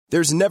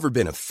There's never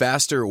been a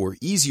faster or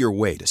easier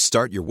way to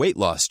start your weight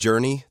loss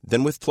journey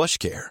than with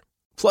PlushCare.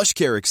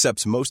 PlushCare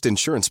accepts most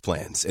insurance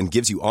plans and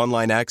gives you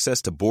online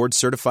access to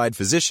board-certified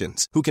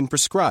physicians who can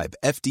prescribe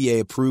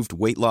FDA-approved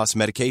weight loss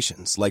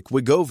medications like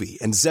Wegovy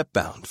and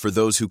Zepbound for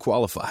those who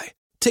qualify.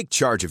 Take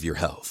charge of your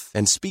health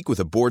and speak with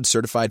a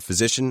board-certified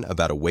physician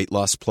about a weight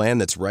loss plan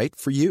that's right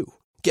for you.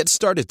 Get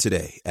started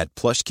today at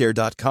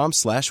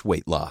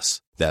plushcare.com/weight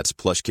loss. That's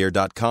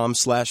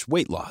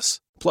plushcare.com/weight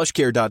loss.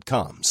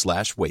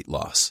 plushcare.com/weight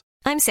loss.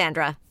 I'm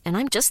Sandra, and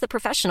I'm just the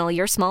professional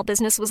your small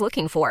business was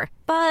looking for.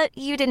 But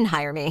you didn't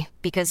hire me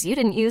because you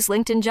didn't use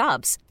LinkedIn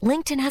Jobs.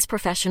 LinkedIn has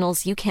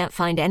professionals you can't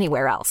find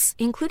anywhere else,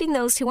 including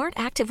those who aren't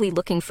actively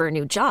looking for a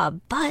new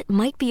job, but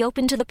might be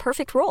open to the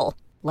perfect role,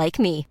 like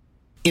me.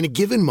 In a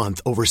given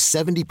month, over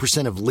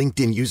 70% of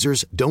LinkedIn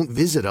users don't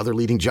visit other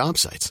leading job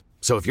sites.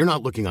 So if you're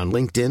not looking on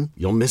LinkedIn,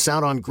 you'll miss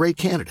out on great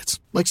candidates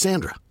like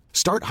Sandra.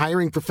 Start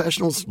hiring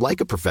professionals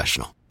like a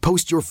professional.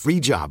 Post your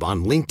free job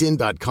on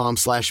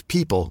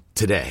linkedin.com/people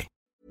today.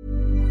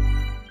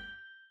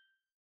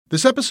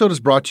 This episode is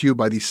brought to you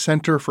by the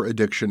Center for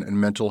Addiction and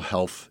Mental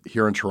Health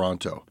here in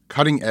Toronto.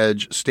 Cutting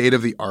edge,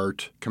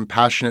 state-of-the-art,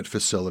 compassionate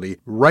facility.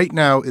 Right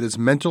now, it is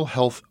Mental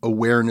Health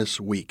Awareness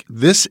Week.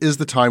 This is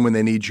the time when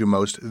they need you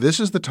most. This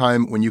is the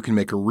time when you can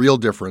make a real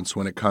difference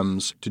when it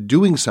comes to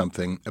doing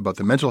something about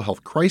the mental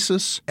health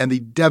crisis and the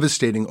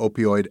devastating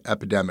opioid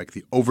epidemic,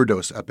 the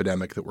overdose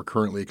epidemic that we're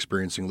currently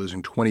experiencing,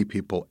 losing 20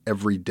 people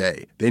every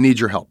day. They need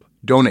your help.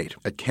 Donate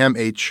at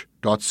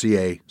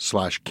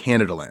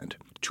camh.ca/Canadaland.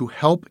 to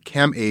help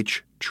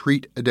CAMH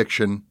treat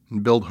addiction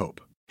and build hope.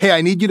 Hey,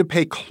 I need you to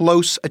pay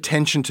close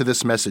attention to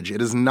this message.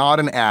 It is not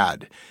an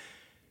ad.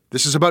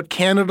 This is about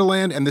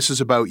Canadaland, and this is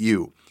about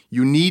you.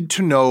 You need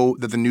to know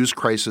that the news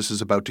crisis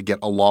is about to get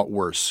a lot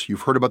worse.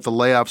 You've heard about the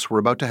layoffs. We're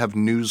about to have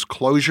news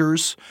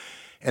closures,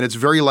 and it's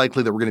very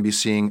likely that we're going to be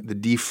seeing the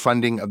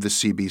defunding of the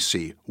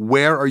CBC.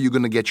 Where are you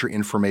going to get your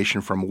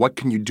information from? What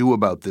can you do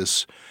about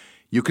this?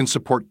 You can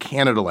support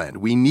Canadaland.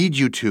 We need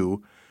you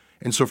to.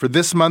 And so for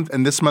this month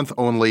and this month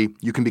only,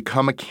 you can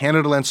become a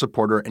Canadaland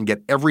supporter and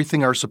get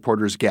everything our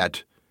supporters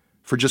get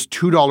for just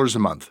 $2 a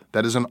month.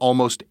 That is an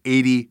almost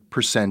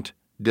 80%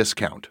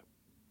 discount.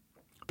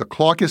 The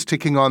clock is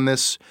ticking on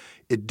this.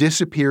 It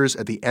disappears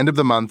at the end of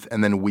the month,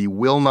 and then we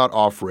will not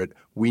offer it.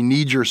 We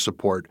need your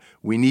support.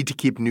 We need to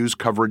keep news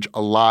coverage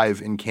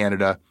alive in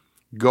Canada.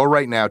 Go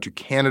right now to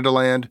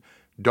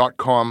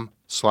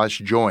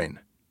canadaland.com/join.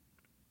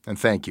 And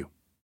thank you.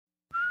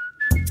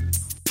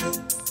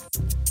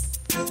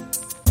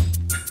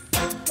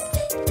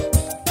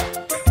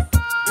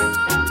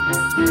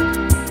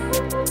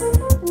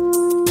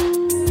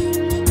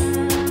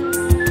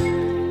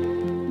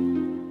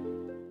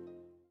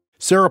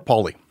 Sarah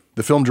Polley,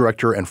 the film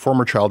director and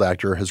former child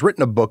actor, has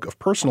written a book of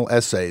personal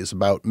essays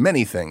about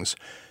many things,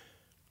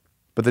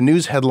 but the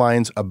news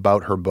headlines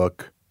about her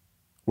book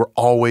were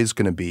always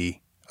going to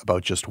be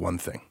about just one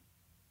thing: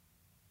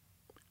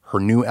 her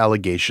new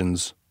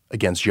allegations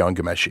against Jian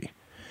Ghomeshi.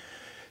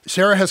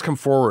 Sarah has come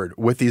forward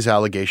with these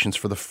allegations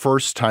for the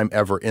first time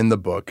ever in the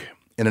book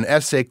in an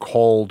essay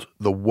called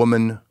 "The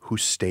Woman Who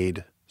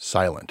Stayed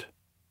Silent."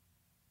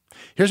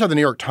 Here's how the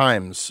New York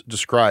Times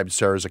described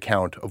Sarah's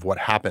account of what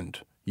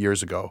happened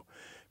years ago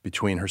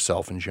between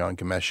herself and Jian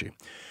Ghomeshi.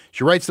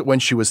 She writes that when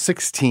she was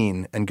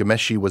 16 and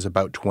Ghomeshi was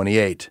about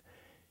 28,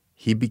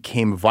 he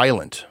became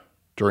violent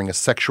during a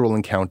sexual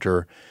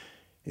encounter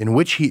in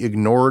which he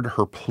ignored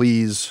her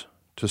pleas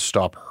to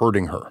stop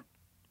hurting her.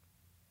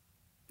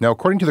 Now,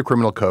 according to the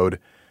criminal code,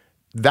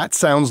 that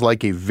sounds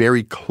like a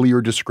very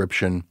clear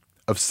description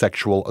of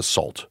sexual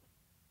assault,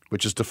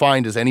 which is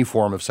defined as any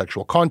form of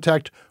sexual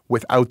contact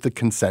without the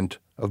consent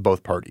of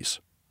both parties.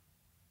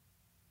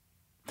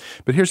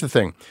 But here's the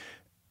thing.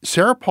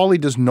 Sarah Polley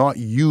does not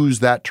use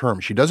that term.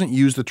 She doesn't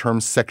use the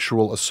term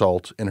sexual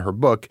assault in her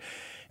book.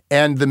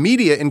 And the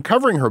media in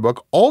covering her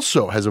book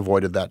also has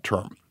avoided that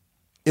term.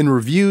 In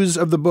reviews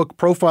of the book,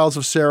 profiles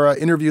of Sarah,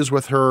 interviews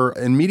with her,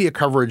 and media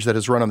coverage that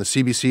has run on the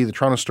CBC, the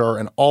Toronto Star,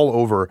 and all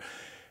over,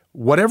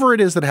 whatever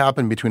it is that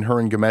happened between her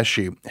and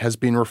Ghomeshi has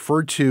been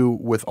referred to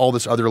with all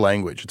this other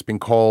language. It's been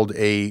called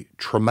a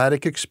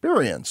traumatic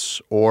experience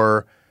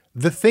or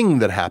the thing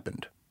that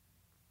happened.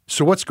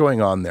 So what's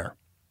going on there?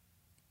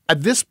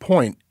 At this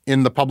point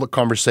in the public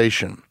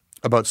conversation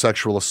about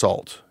sexual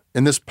assault,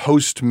 in this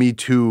post-Me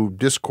Too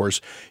discourse,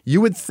 you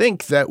would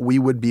think that we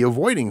would be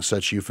avoiding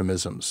such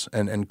euphemisms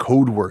and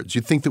code words.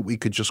 You'd think that we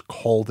could just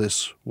call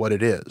this what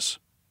it is.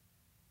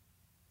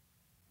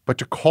 But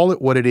to call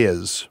it what it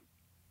is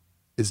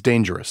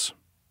dangerous.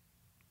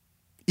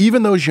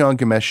 Even though Jian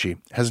Ghomeshi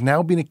has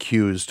now been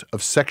accused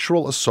of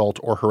sexual assault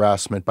or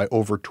harassment by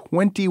over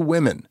 20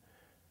 women,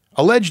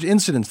 alleged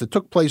incidents that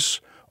took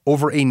place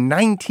over a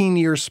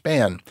 19-year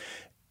span,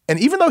 and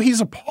even though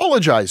he's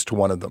apologized to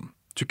one of them,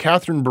 to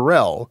Catherine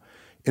Burrell,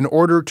 in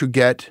order to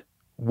get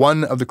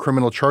one of the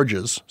criminal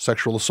charges,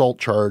 sexual assault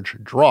charge,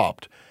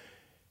 dropped,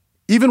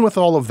 even with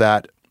all of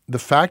that, the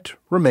fact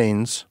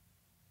remains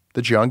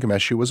that Jian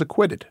Ghomeshi was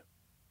acquitted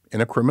in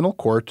a criminal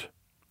court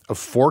of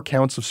 4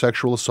 counts of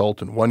sexual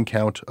assault and 1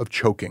 count of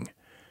choking.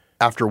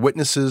 after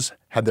witnesses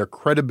had their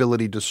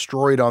credibility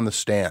destroyed on the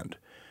stand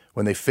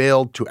when they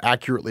failed to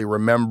accurately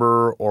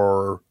remember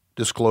or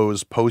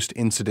disclose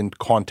post-incident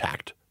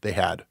contact they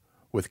had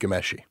with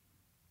Ghomeshi.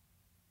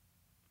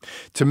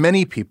 To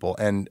many people,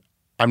 and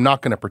I'm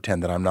not going to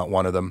pretend that I'm not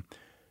one of them,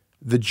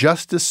 the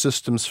justice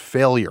system's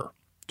failure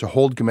to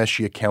hold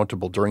Ghomeshi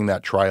accountable during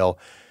that trial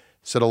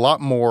said a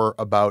lot more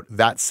about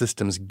that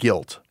system's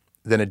guilt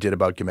than it did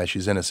about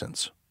Ghomeshi's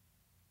innocence.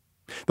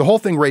 The whole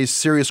thing raised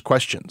serious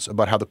questions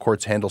about how the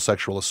courts handle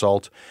sexual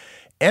assault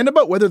and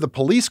about whether the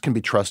police can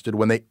be trusted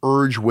when they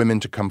urge women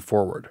to come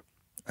forward.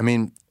 I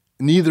mean,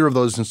 neither of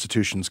those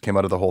institutions came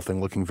out of the whole thing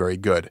looking very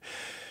good.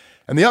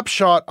 And the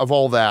upshot of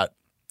all that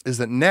is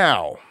that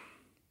now,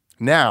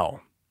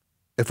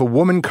 if a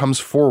woman comes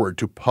forward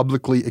to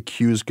publicly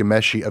accuse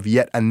Ghomeshi of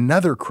yet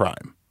another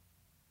crime,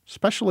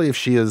 especially if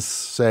she is,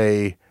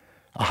 say,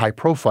 a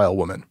high-profile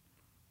woman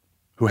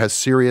who has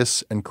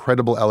serious and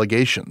credible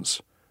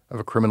allegations of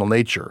a criminal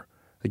nature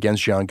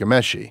against Jian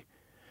Ghomeshi,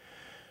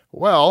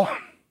 well,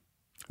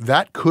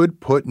 that could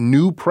put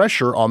new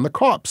pressure on the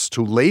cops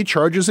to lay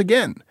charges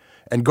again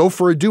and go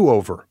for a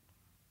do-over.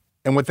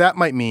 And what that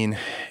might mean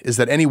is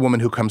that any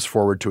woman who comes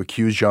forward to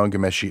accuse Jian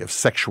Ghomeshi of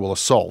sexual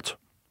assault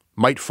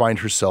might find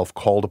herself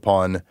called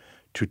upon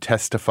to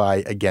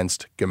testify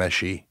against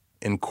Ghomeshi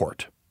in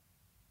court.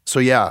 So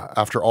yeah,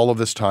 after all of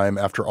this time,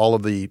 after all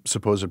of the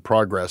supposed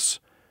progress,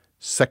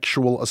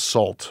 sexual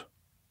assault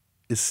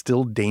is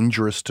still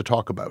dangerous to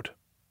talk about.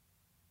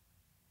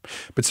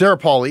 But Sarah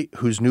Polley,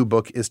 whose new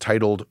book is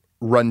titled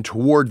Run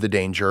Toward the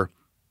Danger,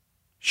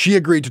 she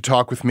agreed to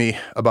talk with me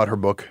about her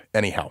book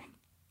anyhow.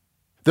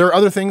 There are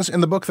other things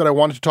in the book that I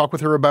wanted to talk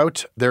with her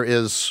about. There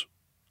is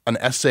an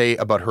essay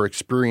about her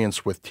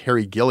experience with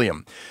Terry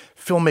Gilliam,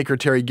 filmmaker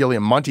Terry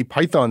Gilliam, Monty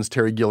Python's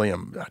Terry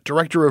Gilliam,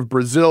 director of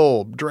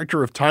Brazil,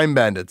 director of Time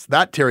Bandits,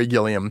 that Terry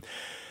Gilliam.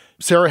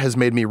 Sarah has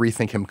made me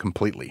rethink him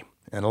completely,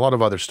 and a lot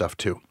of other stuff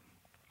too.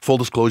 Full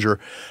disclosure,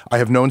 I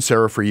have known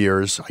Sarah for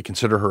years. I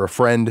consider her a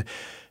friend.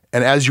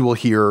 And as you will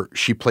hear,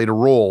 she played a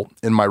role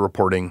in my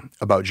reporting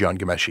about Jian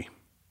Ghomeshi.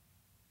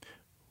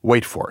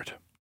 Wait for it.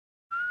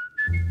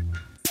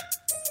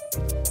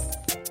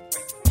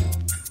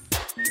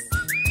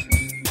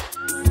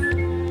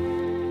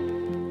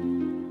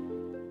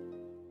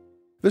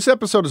 This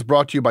episode is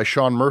brought to you by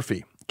Sean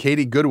Murphy,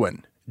 Katie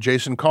Goodwin,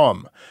 Jason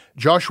Combe,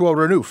 Joshua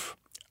Renouf,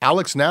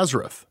 Alex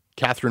Nazareth,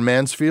 Catherine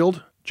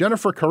Mansfield,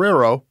 Jennifer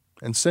Carrero,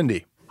 and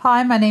Cindy.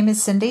 Hi, my name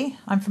is Cindy.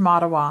 I'm from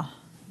Ottawa.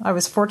 I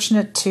was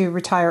fortunate to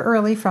retire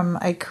early from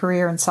a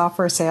career in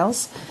software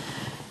sales,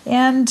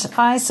 and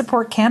I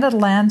support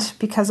Canadaland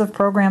because of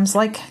programs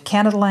like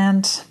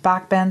Canadaland,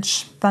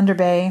 Backbench, Thunder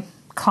Bay,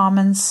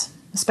 Commons,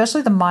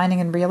 especially the mining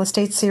and real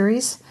estate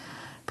series,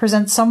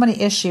 present so many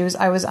issues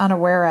I was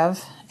unaware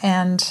of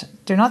and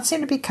do not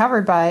seem to be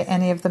covered by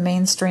any of the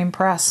mainstream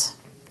press.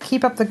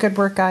 Keep up the good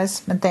work,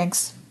 guys, and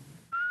thanks.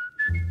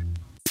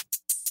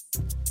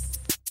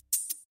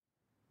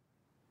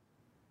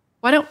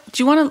 Do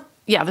you want to?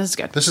 Yeah, this is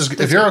good.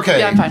 If you're okay.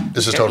 Yeah, I'm fine.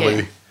 This is totally.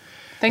 Yeah.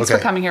 Thanks for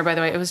coming here, by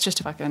the way. It was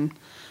just a fucking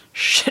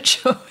shit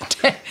show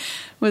day. It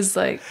was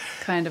like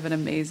kind of an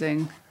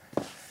amazing.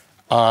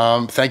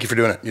 Thank you for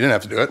doing it. You didn't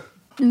have to do it.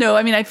 No,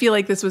 I mean, I feel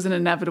like this was an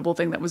inevitable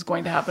thing that was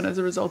going to happen as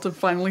a result of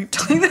finally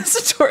telling this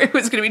story. I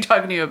was going to be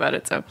talking to you about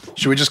it, so.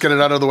 Should we just get it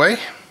out of the way?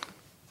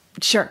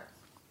 Sure.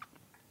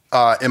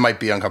 It might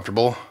be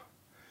uncomfortable,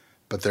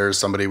 but there's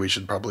somebody we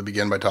should probably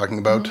begin by talking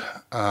about.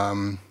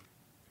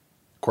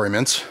 Corey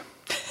Mintz.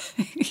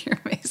 You're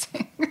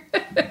amazing.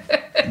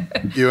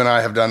 You and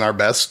I have done our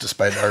best,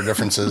 despite our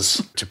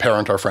differences, to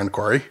parent our friend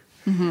Corey.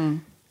 Mm-hmm.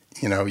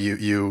 You know,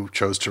 you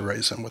chose to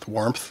raise him with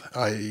warmth.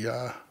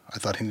 I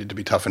thought he needed to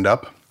be toughened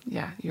up.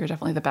 Yeah, you're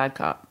definitely the bad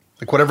cop.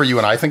 Like whatever you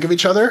and I think of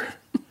each other,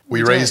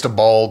 we raised a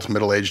bald,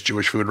 middle-aged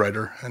Jewish food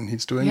writer, and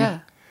he's doing it. Yeah,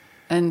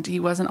 and he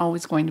wasn't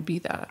always going to be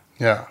that.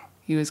 Yeah.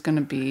 He was going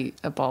to be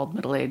a bald,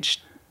 middle-aged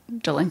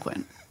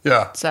delinquent.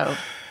 Yeah. So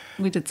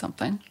we did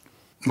something.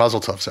 Mazel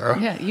tov, Sarah.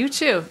 Yeah, you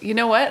too. You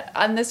know what?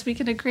 On this, we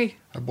can agree.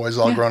 Our boy's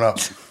all grown up.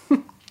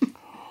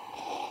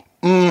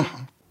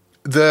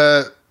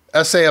 The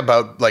essay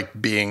about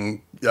like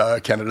being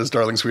Canada's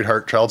darling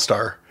sweetheart child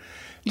star.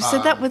 You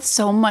said that with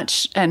so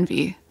much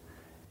envy.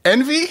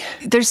 Envy?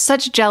 There's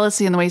such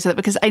jealousy in the way you said that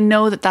because I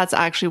know that that's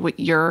actually what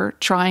you're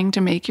trying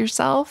to make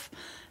yourself.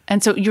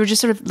 And so you're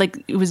just sort of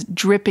like, it was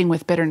dripping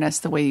with bitterness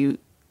the way you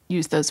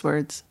used those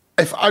words.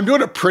 If I'm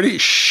doing a pretty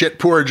shit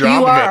poor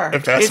job of it,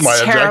 if that's my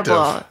terrible.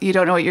 objective. You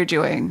don't know what you're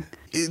doing.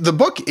 The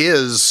book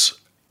it's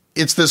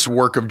this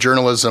work of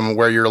journalism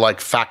where you're like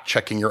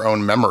fact-checking your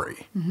own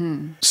memory.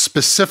 Mm-hmm.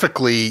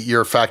 Specifically,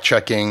 you're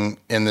fact-checking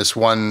in this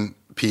one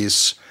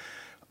piece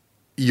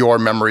your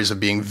memories of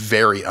being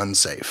very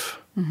unsafe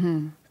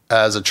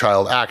as a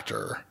child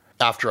actor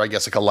after, I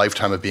guess, like a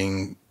lifetime of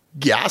being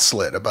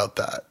gaslit about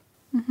that.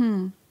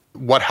 Mm-hmm.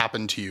 What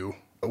happened to you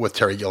with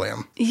Terry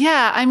Gilliam?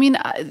 Yeah, I mean,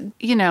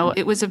 you know,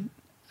 it was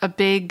a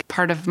big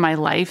part of my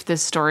life,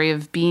 this story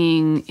of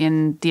being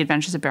in The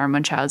Adventures of Baron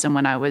Munchausen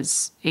when I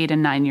was 8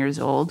 and 9 years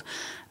old.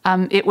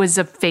 It was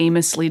a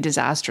famously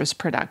disastrous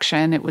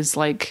production. It was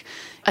like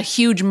a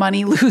huge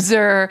money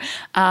loser.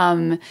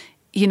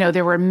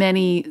 There were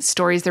many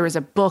stories. There was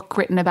a book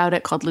written about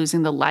it called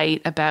Losing the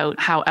Light, about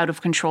how out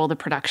of control the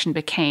production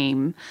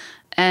became.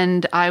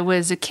 And I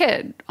was a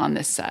kid on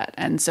this set.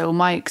 And so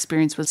my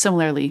experience was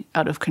similarly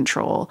out of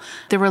control.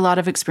 There were a lot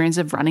of experience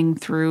of running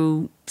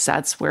through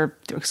sets where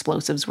the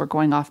explosives were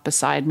going off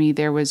beside me.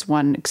 There was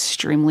one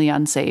extremely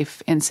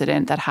unsafe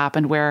incident that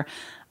happened where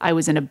I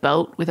was in a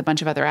boat with a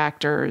bunch of other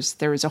actors.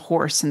 There was a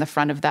horse in the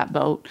front of that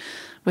boat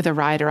with a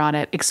rider on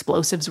it.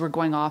 Explosives were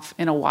going off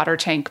in a water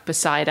tank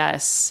beside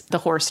us. The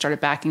horse started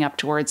backing up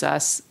towards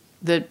us.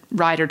 The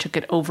rider took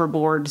it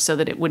overboard so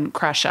that it wouldn't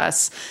crush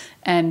us.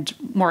 And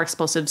more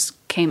explosives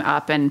came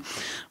up and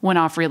went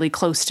off really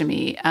close to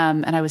me.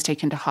 And I was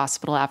taken to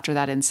hospital after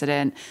that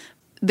incident.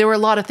 There were a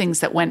lot of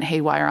things that went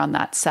haywire on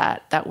that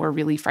set that were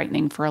really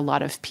frightening for a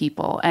lot of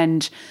people.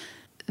 And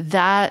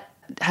that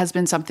has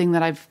been something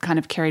that I've kind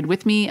of carried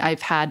with me.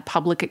 I've had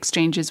public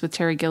exchanges with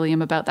Terry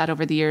Gilliam about that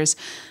over the years.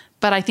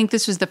 But I think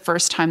this was the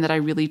first time that I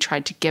really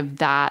tried to give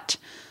that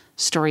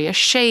story a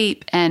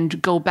shape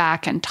and go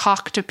back and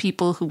talk to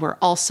people who were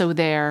also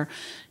there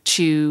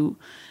to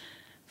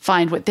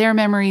find what their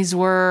memories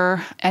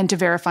were and to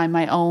verify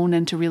my own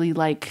and to really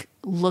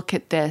look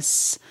at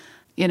this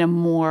in a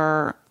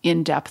more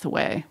in-depth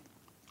way.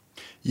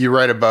 You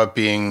write about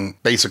being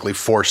basically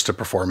forced to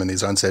perform in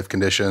these unsafe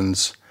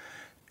conditions,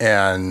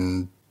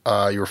 and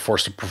you were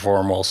forced to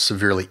perform while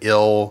severely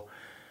ill,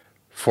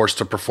 forced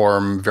to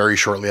perform very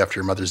shortly after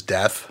your mother's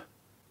death.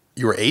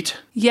 You were 8?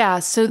 Yeah,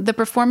 so the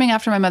performing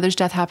after my mother's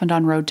death happened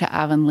on Road to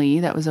Avonlea.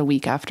 That was a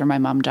week after my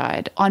mom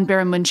died. On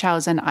Baron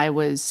Munchausen, I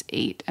was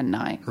 8 and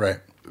 9. Right.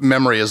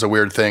 Memory is a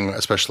weird thing,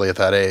 especially at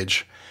that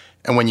age.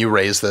 And when you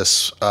raise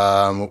this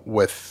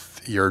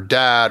with your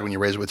dad, when you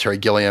raise it with Terry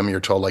Gilliam, you're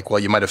told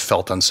you might have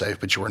felt unsafe,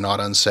 but you were not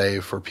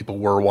unsafe, or people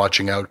were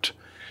watching out.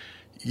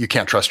 You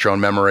can't trust your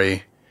own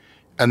memory.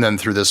 And then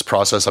through this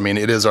process,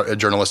 it is a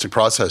journalistic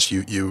process.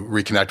 You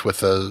reconnect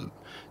with the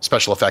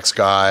special effects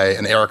guy,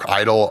 and Eric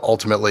Idle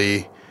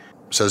ultimately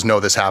says, no,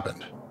 this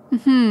happened.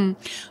 Mm-hmm.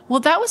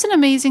 Well, that was an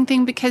amazing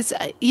thing because,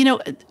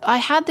 I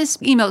had this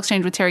email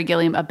exchange with Terry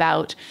Gilliam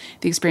about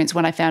the experience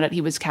when I found out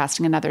he was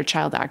casting another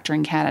child actor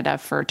in Canada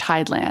for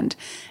Tideland.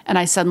 And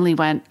I suddenly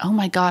went, oh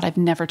my God, I've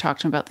never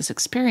talked to him about this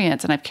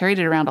experience. And I've carried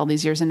it around all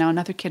these years. And now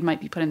another kid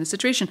might be put in this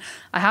situation.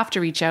 I have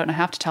to reach out and I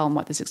have to tell him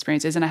what this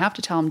experience is. And I have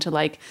to tell him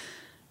to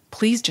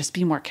please just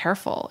be more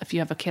careful if you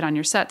have a kid on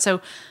your set. So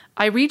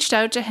I reached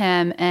out to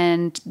him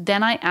and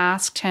then I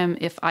asked him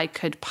if I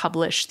could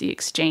publish the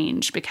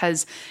exchange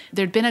because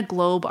there'd been a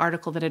Globe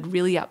article that had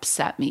really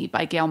upset me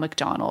by Gail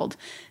MacDonald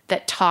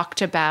that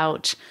talked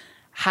about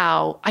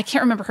how, I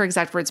can't remember her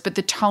exact words, but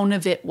the tone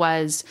of it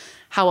was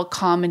how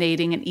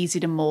accommodating and easy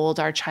to mold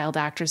our child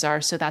actors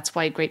are. So that's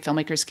why great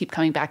filmmakers keep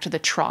coming back to the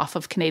trough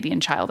of Canadian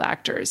child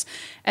actors.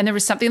 And there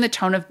was something in the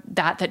tone of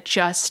that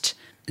just...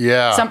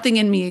 Yeah. Something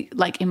in me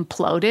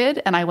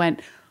imploded and I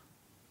went,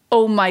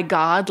 oh my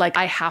God,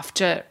 I have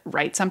to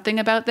write something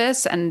about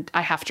this and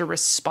I have to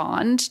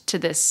respond to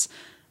this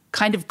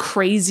kind of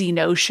crazy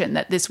notion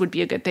that this would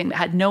be a good thing that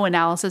had no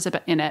analysis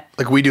in it.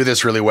 We do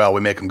this really well.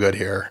 We make them good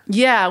here.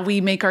 Yeah,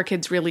 we make our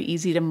kids really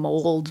easy to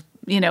mold,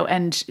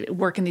 and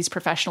work in these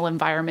professional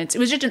environments. It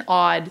was just an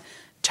odd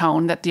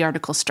tone that the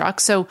article struck.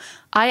 So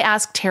I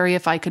asked Terry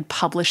if I could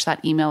publish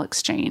that email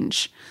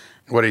exchange.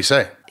 What did he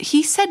say?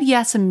 He said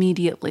yes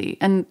immediately.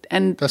 And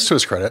that's to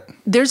his credit.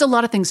 There's a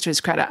lot of things to his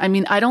credit.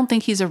 I don't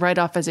think he's a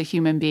write-off as a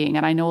human being.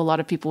 And I know a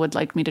lot of people would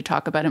like me to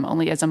talk about him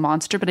only as a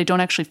monster, but I don't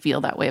actually feel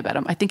that way about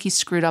him. I think he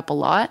screwed up a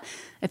lot.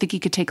 I think he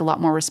could take a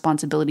lot more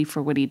responsibility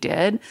for what he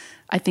did.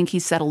 I think he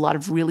said a lot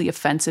of really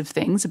offensive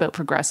things about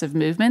progressive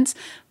movements.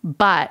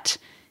 But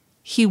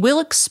he will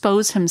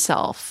expose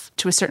himself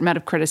to a certain amount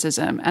of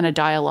criticism and a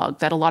dialogue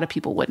that a lot of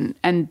people wouldn't.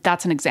 And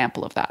that's an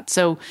example of that.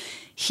 So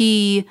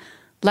he...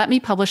 let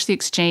me publish the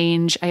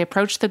exchange. I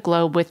approached the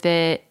Globe with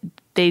it.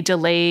 They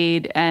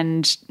delayed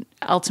and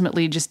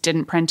ultimately just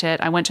didn't print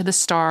it. I went to the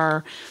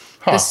Star.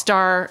 Huh. The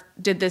Star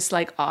did this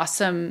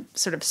awesome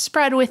sort of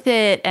spread with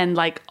it and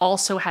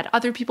also had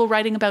other people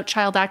writing about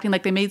child acting.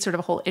 They made sort of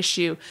a whole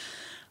issue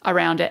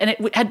around it. And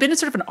it had been a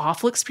sort of an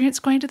awful experience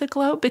going to the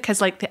Globe because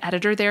the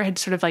editor there had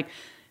sort of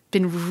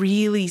been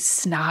really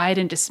snide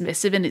and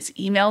dismissive in his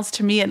emails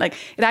to me. And it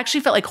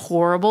actually felt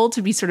horrible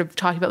to be sort of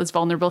talking about this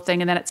vulnerable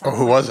thing. And then it's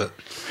who was it?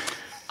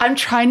 I'm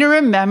trying to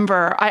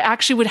remember. I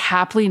actually would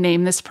happily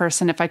name this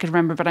person if I could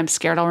remember, but I'm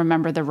scared I'll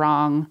remember the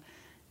wrong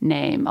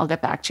name. I'll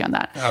get back to you on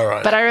that. All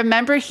right. But I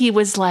remember he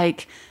was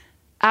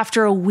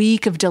after a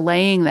week of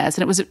delaying this,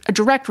 and it was a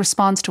direct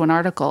response to an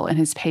article in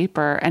his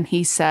paper, and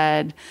he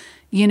said,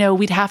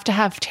 we'd have to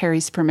have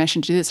Terry's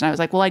permission to do this. And I was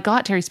like, well, I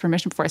got Terry's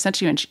permission before I sent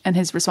to you. And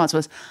his response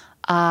was, ...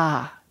 So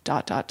I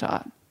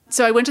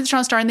went to the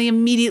Toronto Star and they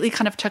immediately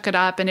kind of took it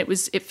up and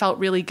it felt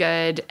really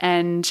good.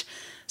 And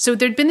so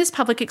there'd been this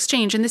public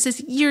exchange, and this is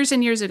years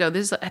and years ago.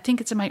 I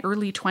think it's in my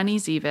early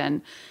 20s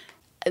even.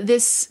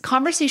 this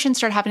conversation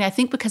started happening, I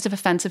think, because of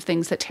offensive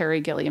things that Terry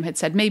Gilliam had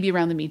said, maybe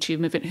around the Me Too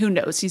movement. Who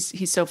knows?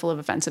 He's so full of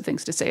offensive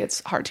things to say,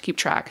 it's hard to keep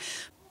track.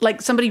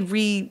 Like, somebody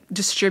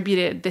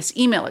redistributed this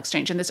email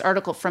exchange and this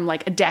article from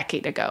like a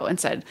decade ago and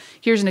said,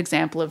 here's an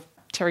example of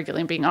Terry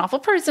Gilliam being an awful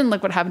person,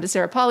 like what happened to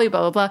Sarah Polley,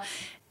 blah, blah, blah.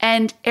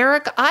 And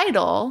Eric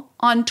Idle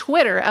on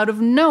Twitter, out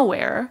of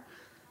nowhere,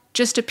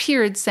 just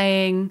appeared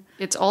saying,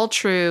 it's all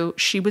true.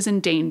 She was in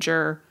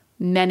danger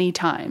many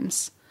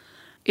times.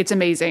 It's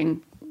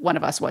amazing one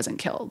of us wasn't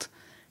killed.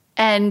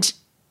 And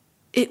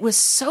it was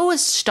so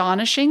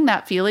astonishing,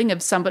 that feeling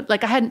of somebody,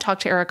 like I hadn't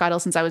talked to Eric Idle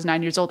since I was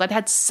 9 years old. I'd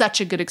had such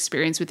a good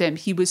experience with him.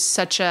 He was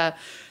such a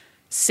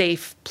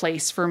safe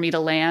place for me to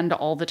land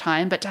all the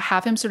time. But to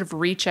have him sort of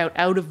reach out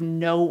of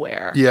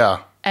nowhere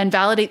and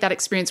validate that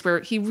experience where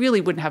he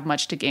really wouldn't have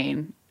much to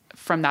gain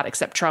from that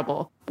except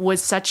trouble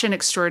was such an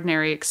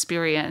extraordinary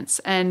experience.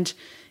 And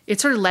it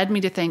sort of led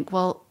me to think,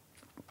 well,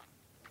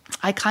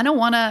 I kind of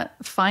want to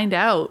find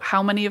out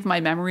how many of my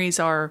memories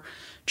are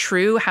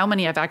true, how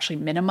many I've actually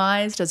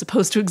minimized as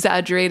opposed to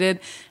exaggerated.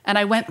 And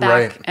I went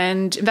back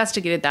and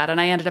investigated that. And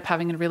I ended up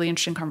having a really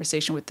interesting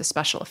conversation with the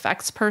special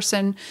effects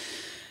person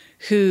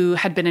who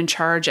had been in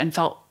charge and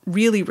felt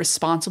really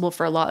responsible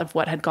for a lot of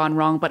what had gone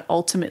wrong, but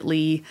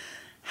ultimately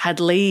had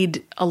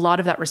laid a lot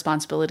of that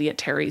responsibility at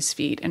Terry's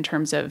feet in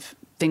terms of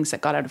things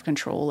that got out of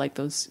control, like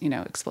those,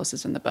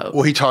 explosives in the boat.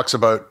 Well, he talks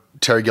about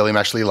Terry Gilliam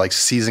actually like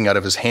seizing out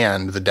of his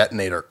hand the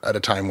detonator at a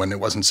time when it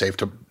wasn't safe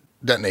to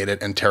detonate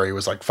it, and Terry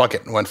was like, fuck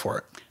it, and went for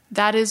it.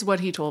 That is what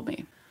he told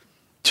me.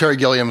 Terry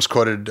Gilliam's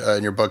quoted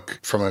in your book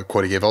from a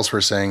quote he gave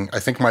elsewhere saying, I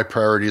think my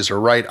priorities are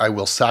right. I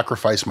will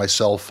sacrifice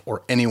myself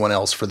or anyone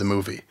else for the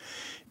movie.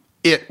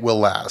 It will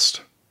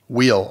last.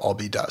 We'll all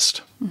be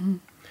dust. Mm-hmm.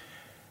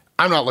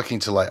 I'm not looking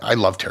to I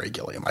love Terry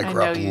Gilliam. I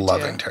grew up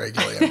loving Terry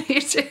Gilliam.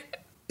 You too.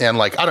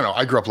 And I don't know,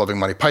 I grew up loving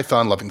Monty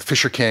Python, loving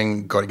Fisher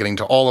King, getting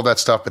to all of that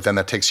stuff, but then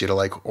that takes you to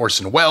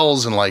Orson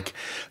Welles and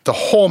the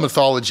whole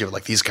mythology of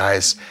these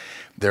guys,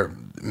 they're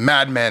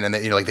madmen and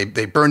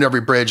they burned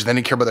every bridge. They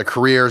didn't care about their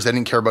careers. They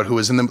didn't care about who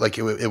was in them.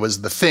 It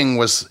was the thing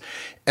was,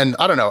 and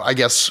I don't know, I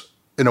guess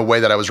in a way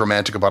that I was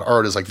romantic about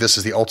art is this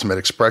is the ultimate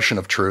expression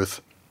of truth.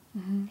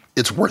 Mm-hmm.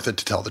 It's worth it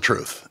to tell the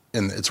truth.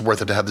 And it's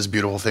worth it to have this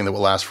beautiful thing that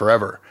will last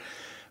forever.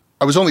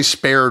 I was only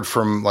spared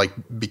from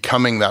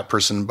becoming that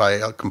person by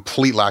a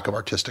complete lack of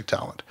artistic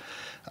talent.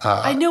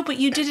 I know, but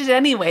you did it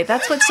anyway.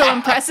 That's what's so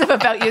impressive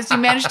about you is you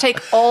managed to take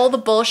all the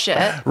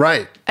bullshit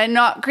and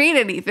not create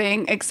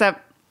anything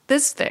except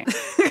this thing.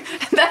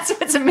 That's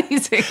what's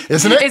amazing.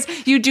 Isn't it?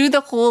 Is you do the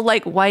whole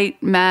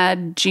white,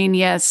 mad,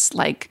 genius,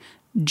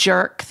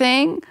 jerk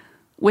thing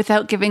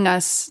without giving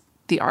us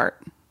the art.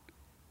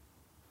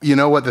 You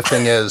know what the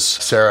thing is,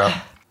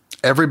 Sarah?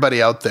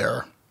 Everybody out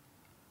there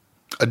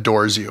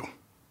adores you.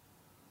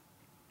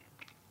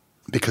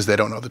 Because they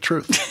don't know the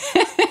truth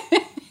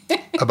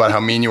about how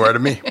mean you are to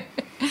me.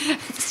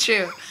 It's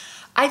true.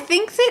 I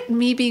think that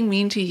me being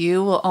mean to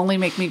you will only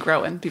make me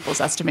grow in people's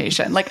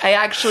estimation. I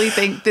actually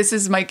think this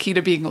is my key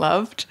to being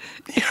loved.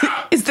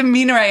 Is the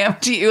meaner I am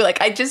to you.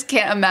 I just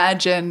can't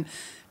imagine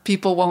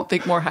people won't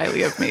think more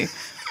highly of me.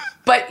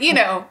 But,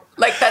 I'm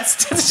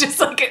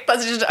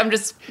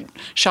just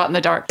shot in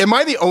the dark. Am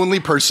I the only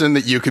person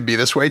that you could be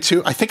this way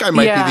to? I think I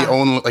might be the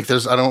only,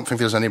 I don't think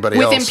there's anybody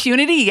else. With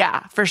impunity,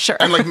 yeah, for sure.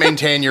 And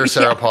maintain your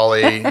Sarah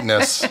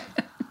Polley-ness.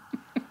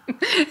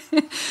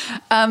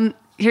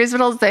 Here's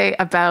what I'll say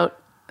about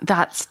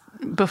that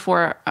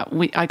before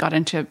I got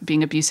into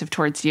being abusive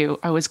towards you.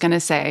 I was going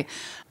to say,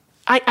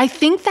 I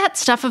think that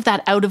stuff of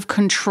that out of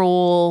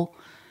control,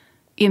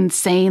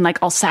 insane,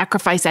 I'll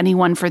sacrifice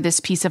anyone for this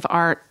piece of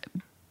art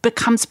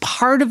becomes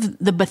part of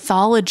the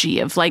mythology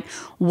of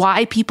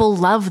why people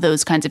love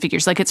those kinds of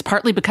figures. It's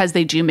partly because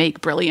they do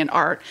make brilliant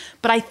art,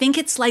 but I think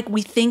it's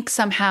we think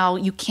somehow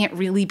you can't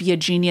really be a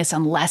genius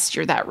unless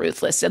you're that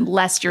ruthless,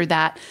 unless you're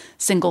that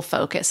single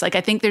focus. I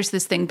think there's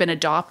this thing been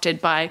adopted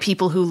by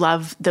people who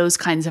love those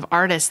kinds of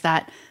artists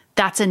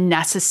that's a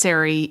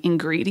necessary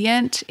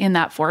ingredient in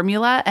that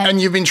formula.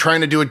 And you've been trying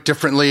to do it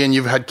differently, and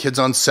you've had kids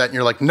on set, and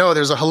you're like, no,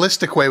 there's a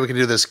holistic way we can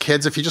do this.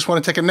 Kids, if you just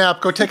want to take a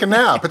nap, go take a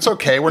nap. It's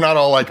okay. We're not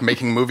all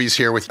making movies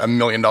here with $1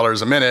 million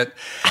a minute.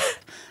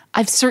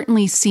 I've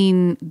certainly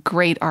seen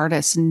great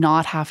artists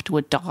not have to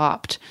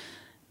adopt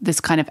this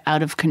kind of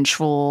out of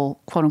control,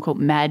 quote unquote,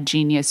 mad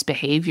genius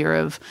behavior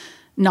of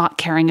not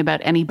caring about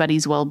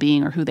anybody's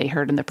well-being or who they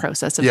hurt in the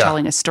process of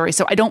telling a story.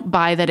 So I don't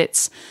buy that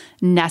it's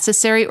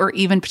necessary or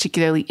even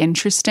particularly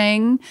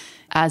interesting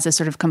as a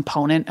sort of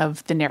component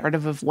of the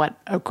narrative of what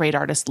a great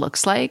artist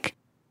looks like.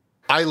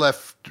 I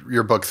left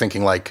your book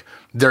thinking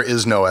there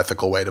is no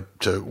ethical way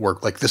to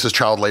work. This is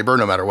child labor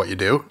no matter what you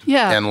do.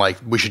 Yeah. And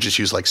we should just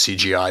use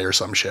CGI or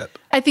some shit.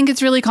 I think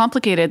it's really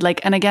complicated.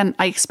 And again,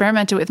 I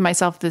experimented with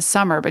myself this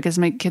summer because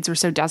my kids were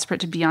so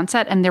desperate to be on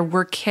set, and there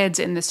were kids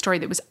in this story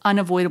that was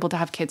unavoidable to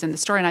have kids in the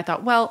story. And I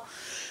thought, well,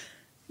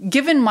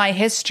 given my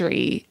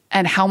history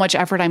and how much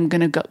effort I'm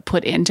going to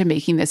put into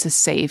making this a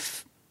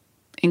safe,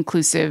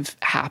 inclusive,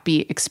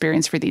 happy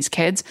experience for these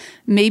kids,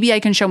 maybe I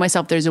can show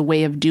myself there's a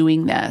way of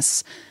doing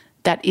this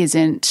that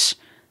isn't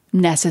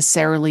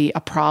necessarily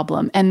a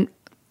problem. And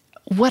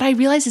what I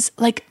realized is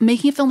like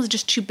making a film is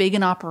just too big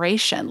an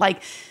operation.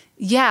 Like,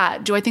 yeah,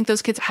 do I think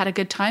those kids had a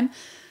good time?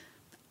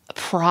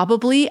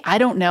 Probably. I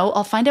don't know.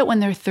 I'll find out when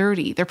they're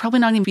 30. They're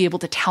probably not going to be able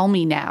to tell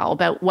me now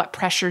about what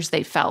pressures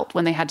they felt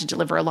when they had to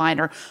deliver a line,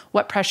 or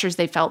what pressures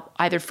they felt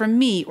either from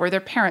me or their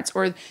parents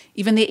or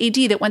even the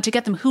AD that went to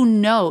get them. Who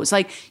knows?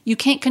 Like, you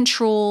can't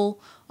control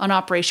an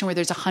operation where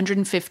there's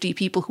 150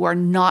 people who are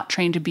not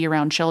trained to be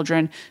around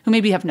children, who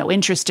maybe have no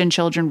interest in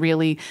children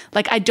really.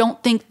 Like, I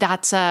don't think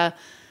that's an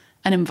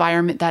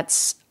environment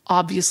that's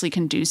obviously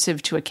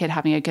conducive to a kid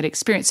having a good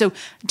experience. So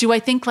do I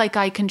think like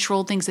I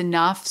controlled things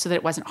enough so that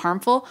it wasn't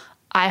harmful?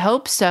 I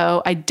hope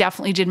so. I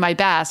definitely did my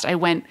best. I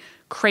went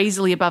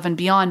crazily above and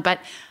beyond, but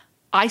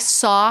I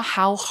saw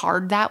how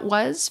hard that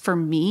was for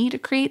me to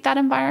create that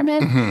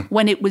environment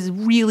when it was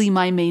really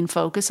my main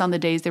focus on the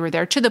days they were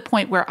there, to the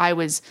point where I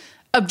was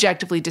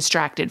objectively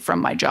distracted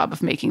from my job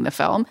of making the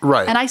film.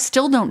 Right. And I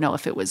still don't know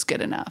if it was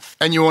good enough.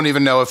 And you won't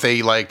even know if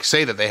they like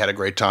say that they had a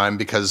great time,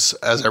 because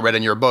as I read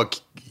in your book,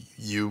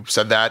 you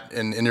said that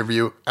in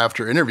interview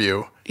after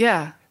interview.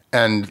 Yeah.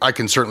 And I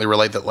can certainly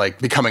relate that like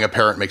becoming a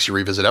parent makes you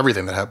revisit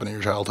everything that happened in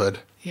your childhood.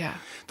 Yeah.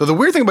 Though the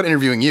weird thing about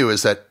interviewing you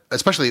is that,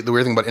 especially the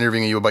weird thing about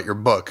interviewing you about your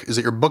book, is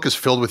that your book is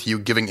filled with you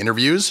giving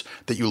interviews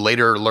that you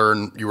later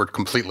learn you were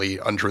completely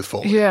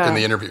untruthful in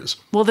the interviews.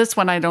 Well, this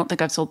one, I don't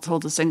think I've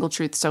told a single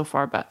truth so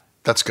far, but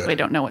that's good. We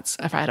don't know what's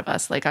ahead of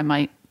us. Like, I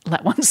might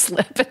let one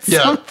slip at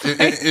some point.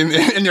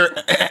 In your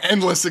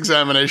endless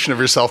examination of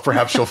yourself,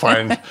 perhaps you'll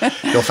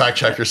fact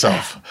check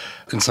yourself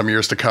in some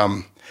years to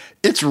come.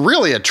 It's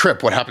really a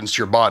trip what happens to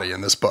your body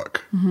in this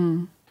book.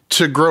 Mm-hmm.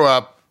 To grow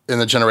up in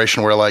the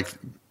generation where like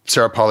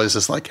Sarah Polley is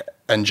this like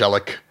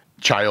angelic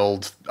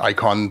child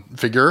icon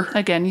figure.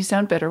 Again, you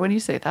sound bitter when you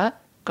say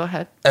that. Go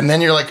ahead. And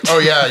then you're like, oh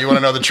yeah, you want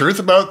to know the truth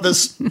about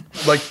this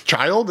like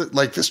child?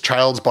 Like this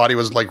child's body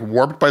was like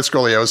warped by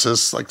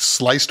scoliosis, like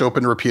sliced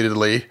open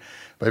repeatedly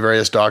by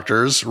various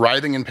doctors,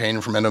 writhing in pain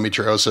from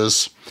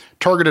endometriosis,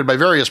 targeted by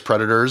various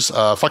predators.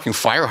 A fucking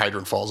fire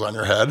hydrant falls on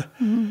your head.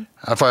 Mm-hmm.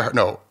 A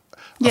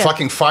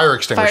fucking fire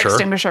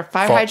extinguisher.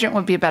 Fire hydrant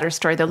would be a better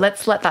story, though.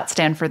 Let's let that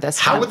stand for this.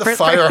 How would the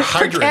fire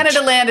hydrant? For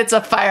Canada Land, it's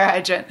a fire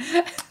hydrant.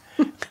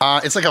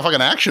 It's like a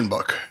fucking action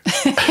book.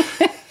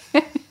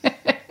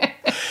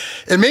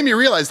 It made me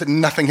realize that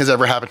nothing has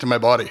ever happened to my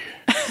body.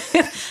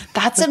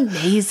 That's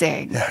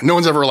amazing. Yeah, no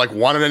one's ever like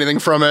wanted anything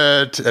from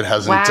it. It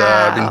hasn't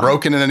been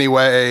broken in any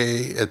way.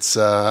 It's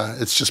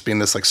just been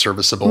this like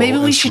serviceable Maybe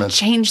we instrument.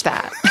 should change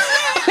that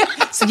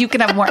so you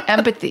can have more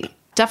empathy.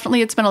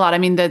 Definitely, it's been a lot. I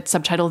mean, the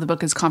subtitle of the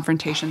book is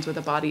Confrontations with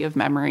a Body of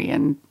Memory.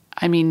 And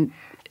I mean,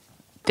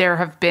 there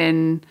have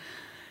been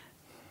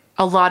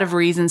a lot of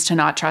reasons to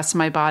not trust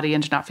my body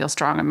and to not feel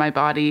strong in my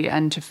body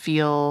and to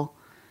feel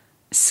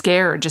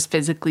scared just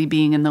physically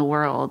being in the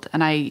world.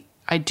 And I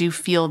do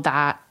feel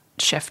that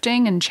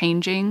shifting and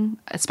changing,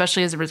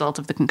 especially as a result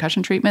of the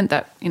concussion treatment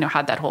that, you know,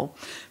 had that whole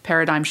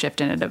paradigm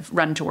shift in it of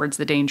run towards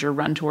the danger,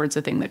 run towards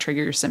the thing that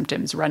triggers your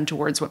symptoms, run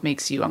towards what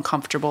makes you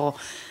uncomfortable,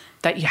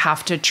 that you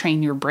have to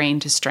train your brain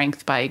to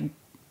strength by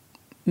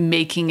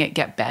making it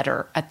get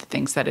better at the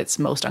things that it's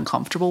most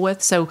uncomfortable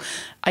with. So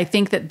I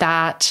think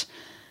that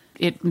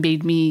it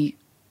made me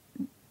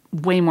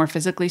way more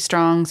physically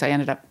strong. So I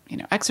ended up, you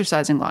know,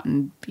 exercising a lot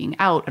and being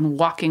out and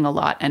walking a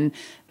lot. And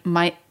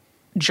my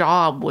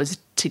job was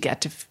to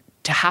get to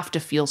have to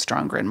feel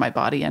stronger in my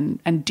body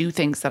and do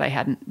things that I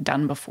hadn't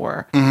done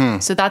before. Mm-hmm.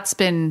 So that's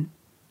been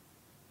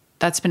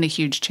a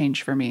huge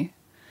change for me.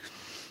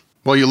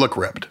 Well, you look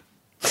ripped.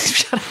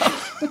 Shut up.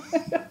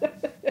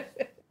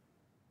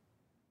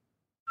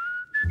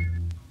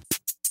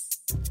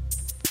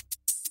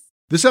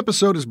 This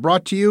episode is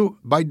brought to you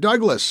by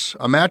Douglas,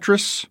 a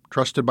mattress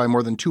trusted by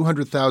more than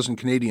 200,000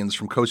 Canadians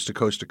from coast to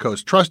coast to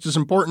coast. Trust is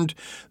important.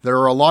 There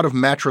are a lot of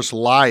mattress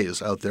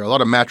lies out there, a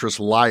lot of mattress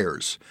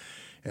liars.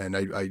 And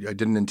I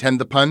didn't intend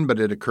the pun, but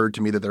it occurred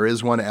to me that there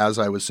is one as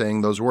I was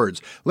saying those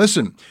words.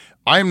 Listen,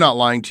 I am not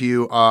lying to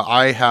you.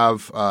 I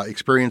have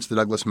experienced the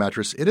Douglas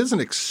mattress. It is an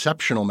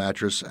exceptional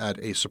mattress at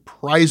a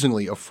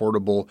surprisingly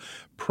affordable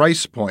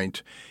price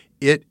point.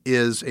 It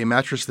is a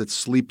mattress that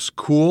sleeps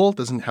cool,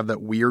 doesn't have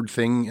that weird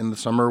thing in the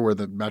summer where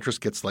the mattress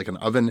gets like an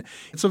oven.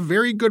 It's a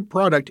very good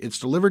product. It's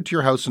delivered to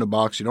your house in a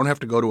box. You don't have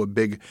to go to a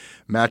big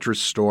mattress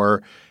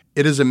store.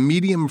 It is a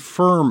medium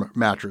firm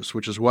mattress,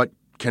 which is what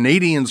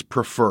Canadians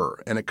prefer,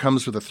 and it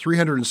comes with a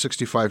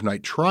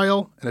 365-night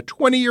trial and a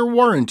 20-year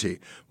warranty.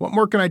 What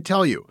more can I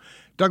tell you?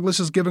 Douglas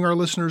is giving our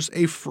listeners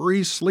a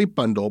free sleep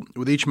bundle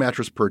with each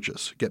mattress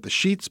purchase. Get the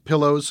sheets,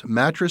 pillows,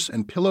 mattress,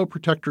 and pillow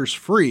protectors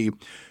free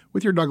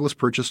with your Douglas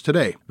purchase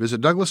today.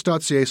 Visit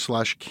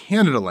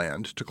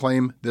douglas.ca/Canadaland to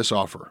claim this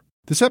offer.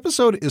 This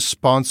episode is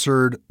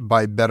sponsored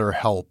by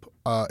BetterHelp.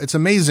 It's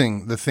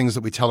amazing the things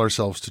that we tell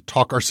ourselves to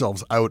talk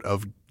ourselves out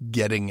of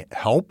getting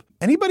help.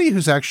 Anybody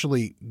who's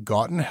actually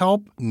gotten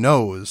help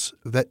knows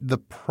that the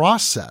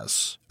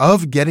process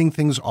of getting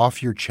things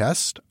off your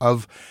chest,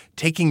 of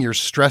taking your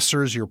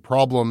stressors, your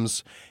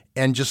problems,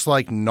 and just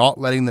like not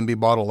letting them be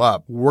bottled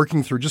up,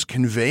 working through just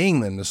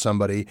conveying them to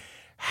somebody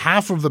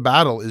half of the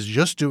battle is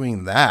just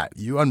doing that.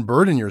 You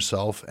unburden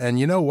yourself. And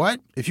you know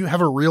what? If you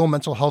have a real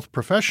mental health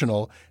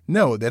professional,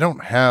 no, they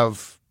don't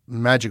have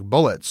magic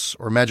bullets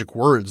or magic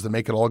words that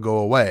make it all go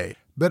away.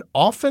 But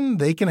often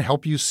they can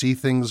help you see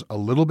things a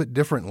little bit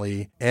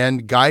differently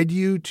and guide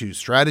you to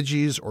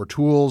strategies or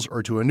tools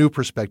or to a new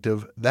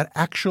perspective that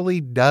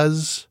actually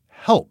does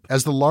help.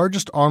 As the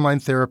largest online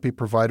therapy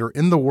provider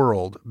in the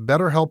world,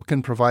 BetterHelp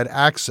can provide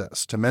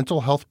access to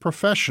mental health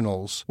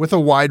professionals with a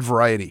wide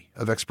variety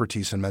of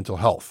expertise in mental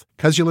health.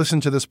 Because you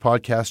listen to this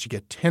podcast, you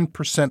get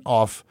 10%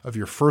 off of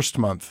your first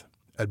month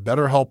at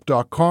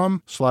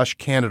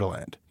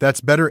betterhelp.com/Canadaland. That's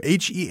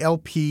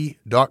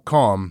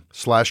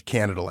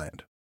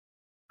betterhelp.com/Canadaland.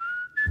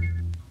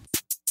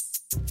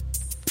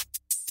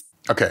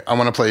 Okay, I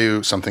want to play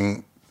you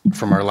something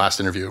from our last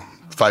interview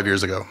 5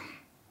 years ago.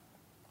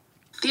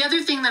 The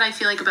other thing that I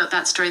feel like about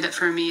that story that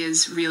for me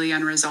is really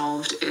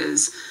unresolved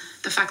is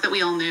the fact that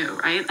we all knew,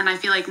 right? And I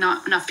feel like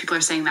not enough people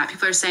are saying that.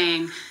 People are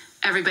saying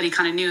everybody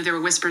kind of knew, there were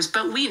whispers,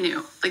 but we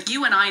knew. Like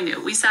you and I knew.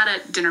 We sat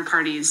at dinner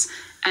parties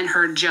and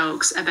heard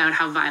jokes about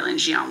how violent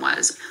Gian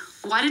was.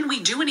 Why didn't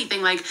we do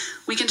anything? Like,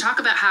 we can talk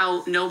about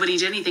how nobody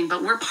did anything,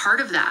 but we're part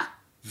of that.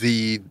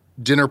 The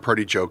dinner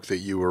party joke that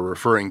you were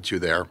referring to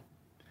there,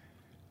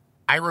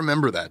 I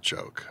remember that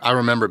joke. I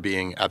remember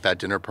being at that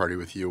dinner party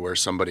with you where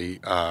somebody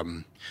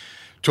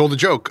told a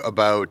joke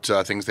about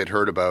things they'd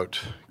heard about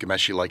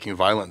Ghomeshi liking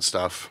violent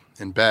stuff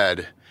in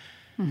bed.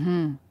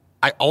 Mm-hmm.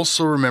 I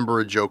also remember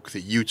a joke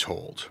that you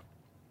told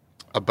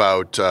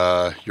about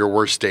your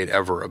worst date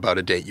ever, about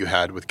a date you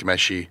had with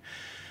Ghomeshi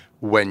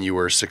when you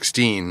were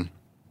 16.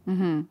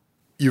 Mm-hmm.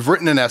 You've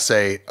written an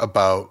essay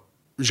about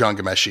Jian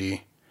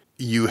Ghomeshi.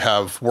 You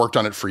have worked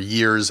on it for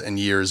years and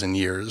years and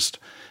years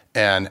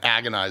and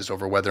agonized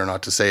over whether or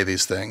not to say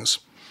these things.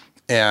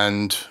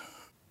 And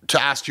to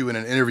ask you in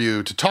an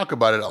interview to talk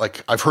about it,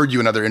 like I've heard you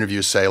in other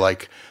interviews say,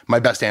 like, my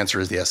best answer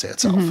is the essay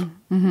itself.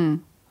 Mm-hmm. Mm-hmm.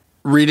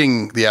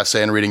 Reading the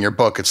essay and reading your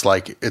book, it's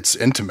like, it's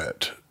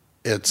intimate.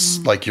 It's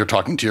like you're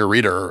talking to your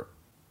reader.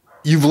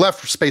 You've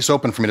left space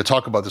open for me to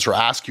talk about this or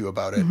ask you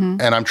about it.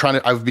 Mm-hmm.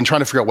 And I've been trying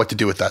to figure out what to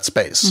do with that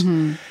space.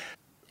 Mm-hmm.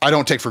 I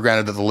don't take for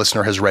granted that the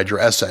listener has read your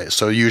essay.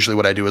 So usually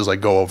what I do is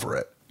like go over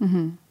it.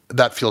 Mm-hmm.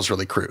 That feels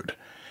really crude.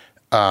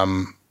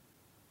 I'm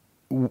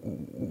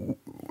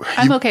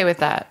okay with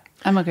that.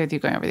 I'm okay with you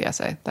going over the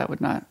essay. That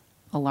would not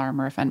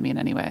alarm or offend me in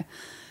any way.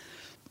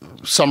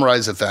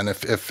 Summarize it then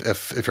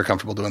if you're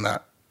comfortable doing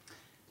that.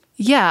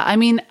 Yeah, I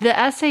mean, the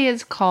essay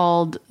is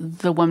called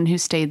The Woman Who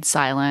Stayed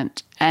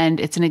Silent, and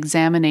it's an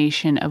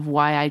examination of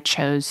why I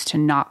chose to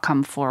not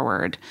come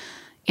forward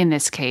in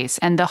this case.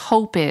 And the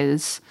hope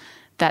is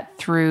that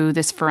through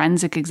this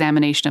forensic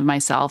examination of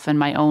myself and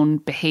my own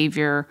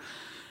behavior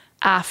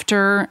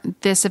after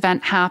this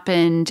event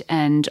happened,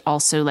 and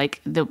also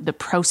like the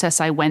process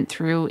I went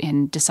through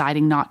in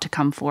deciding not to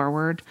come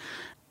forward,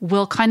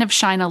 will kind of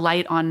shine a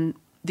light on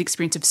the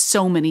experience of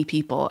so many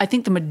people. I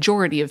think the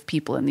majority of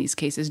people in these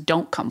cases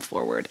don't come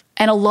forward.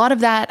 And a lot of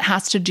that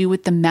has to do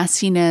with the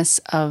messiness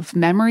of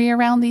memory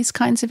around these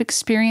kinds of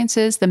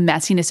experiences, the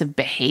messiness of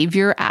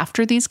behavior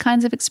after these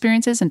kinds of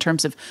experiences in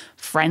terms of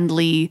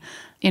friendly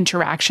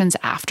interactions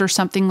after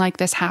something like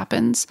this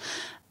happens.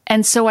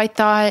 And so I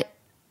thought,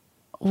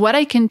 what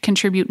I can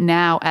contribute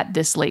now at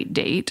this late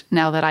date,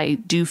 now that I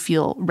do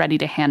feel ready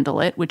to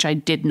handle it, which I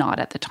did not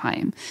at the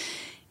time,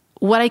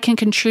 what I can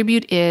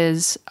contribute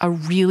is a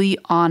really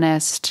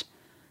honest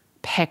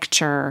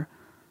picture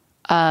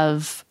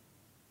of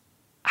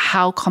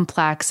how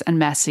complex and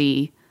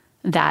messy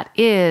that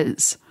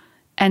is,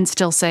 and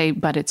still say,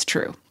 but it's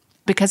true.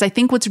 Because I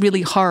think what's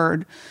really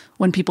hard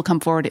when people come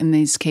forward in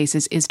these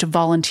cases is to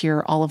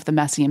volunteer all of the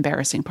messy,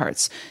 embarrassing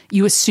parts.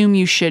 You assume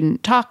you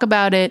shouldn't talk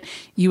about it.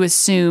 You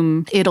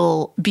assume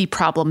it'll be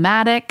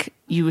problematic.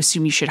 You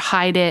assume you should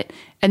hide it.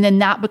 And then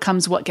that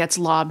becomes what gets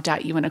lobbed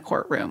at you in a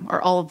courtroom,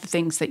 or all of the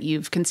things that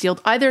you've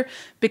concealed, either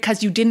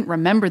because you didn't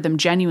remember them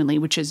genuinely,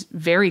 which is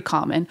very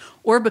common,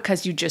 or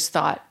because you just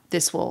thought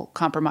this will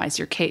compromise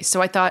your case.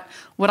 So I thought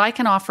what I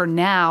can offer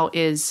now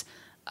is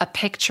a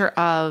picture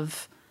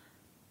of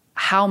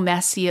how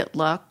messy it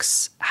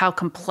looks, how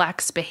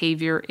complex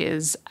behavior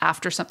is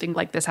after something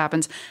like this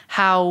happens,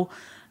 how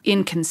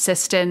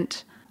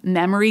inconsistent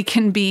memory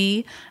can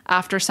be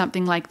after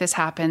something like this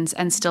happens,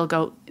 and still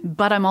go,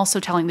 but I'm also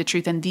telling the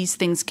truth, and these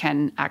things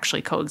can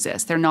actually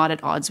coexist. They're not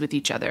at odds with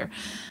each other.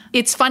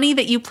 It's funny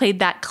that you played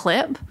that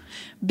clip,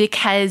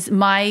 because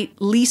my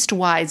least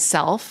wise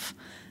self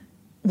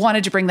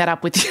wanted to bring that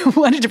up with you,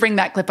 wanted to bring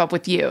that clip up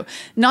with you.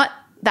 Not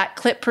that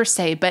clip per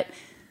se, but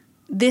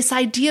this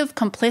idea of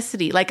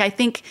complicity. Like, I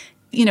think,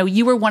 you know,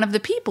 you were one of the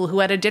people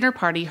who at a dinner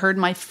party heard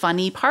my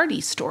funny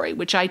party story,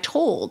 which I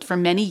told for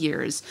many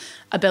years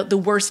about the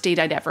worst date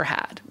I'd ever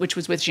had, which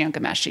was with Jian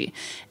Ghomeshi.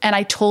 And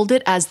I told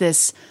it as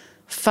this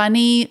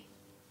funny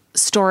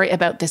story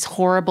about this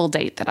horrible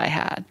date that I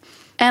had.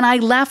 And I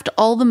left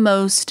all the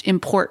most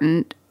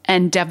important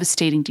and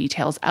devastating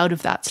details out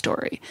of that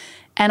story.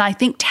 And I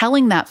think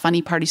telling that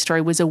funny party story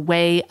was a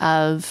way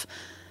of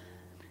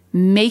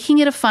making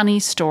it a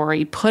funny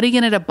story, putting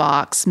it in a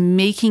box,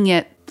 making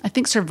it I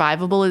think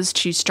survivable is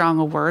too strong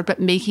a word, but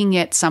making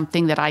it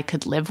something that I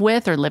could live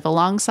with or live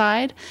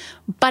alongside.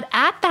 But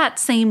at that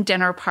same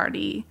dinner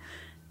party,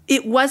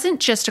 it wasn't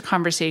just a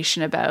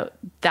conversation about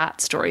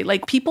that story.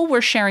 Like, people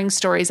were sharing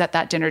stories at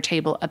that dinner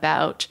table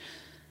about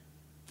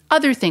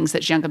other things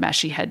that Jian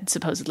Ghomeshi had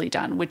supposedly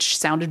done, which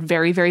sounded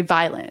very, very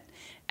violent.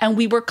 And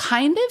we were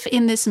kind of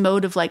in this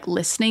mode of like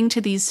listening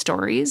to these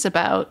stories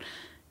about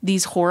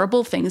these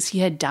horrible things he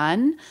had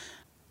done,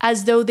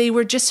 as though they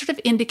were just sort of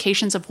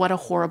indications of what a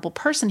horrible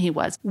person he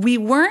was. We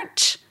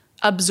weren't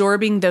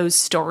absorbing those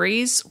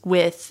stories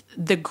with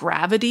the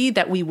gravity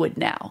that we would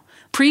now.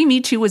 Pre-Me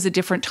Too was a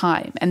different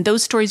time, and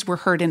those stories were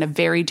heard in a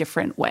very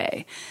different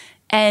way.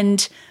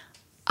 And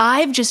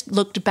I've just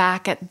looked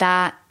back at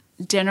that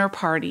dinner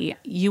party.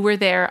 You were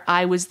there,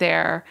 I was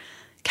there,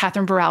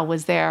 Catherine Burrell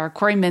was there,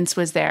 Corey Mintz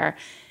was there,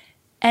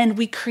 and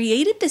we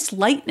created this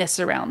lightness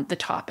around the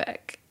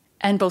topic.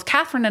 And both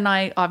Catherine and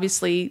I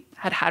obviously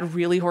had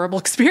really horrible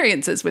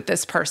experiences with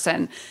this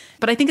person.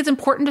 But I think it's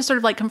important to sort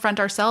of like confront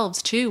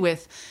ourselves too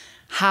with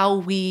how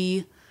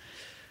we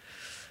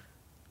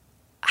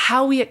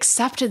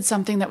accepted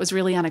something that was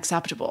really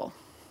unacceptable.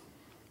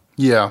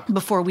 Yeah.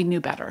 Before we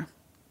knew better.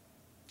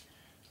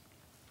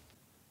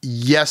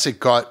 Yes,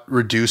 it got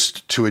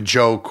reduced to a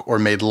joke or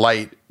made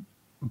light,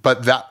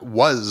 but that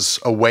was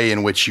a way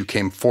in which you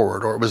came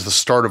forward, or it was the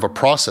start of a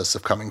process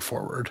of coming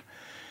forward.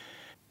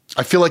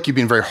 I feel like you've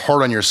been very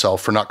hard on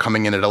yourself for not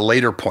coming in at a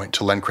later point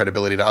to lend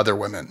credibility to other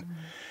women.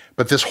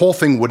 But this whole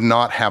thing would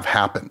not have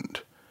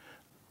happened.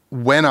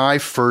 When I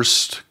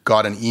first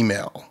got an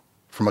email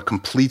from a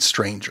complete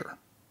stranger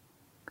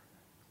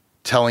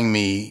telling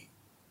me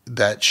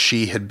that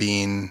she had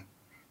been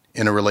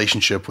in a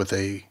relationship with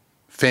a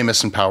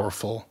famous and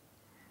powerful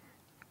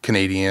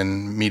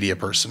Canadian media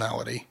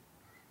personality,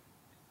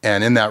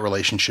 and in that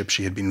relationship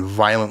she had been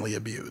violently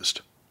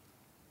abused,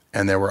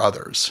 and there were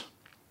others,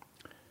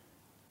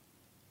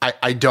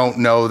 I don't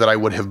know that I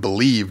would have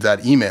believed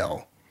that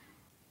email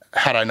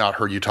had I not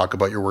heard you talk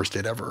about your worst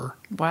date ever.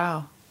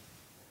 Wow.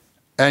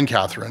 And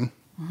Catherine.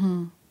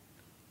 Mm-hmm.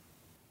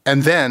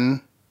 And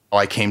then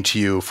I came to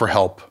you for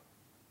help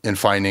in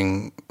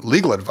finding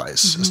legal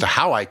advice as to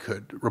how I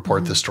could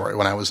report this story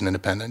when I was an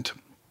independent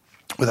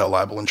without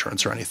liable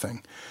insurance or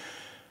anything.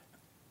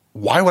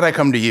 Why would I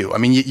come to you? I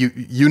mean,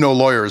 you know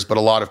lawyers, but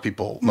a lot of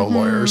people know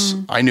lawyers.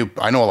 I know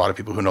a lot of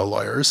people who know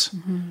lawyers.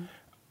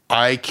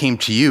 I came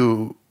to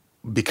you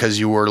because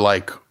you were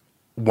like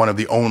one of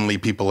the only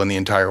people in the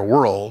entire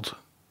world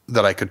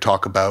that I could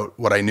talk about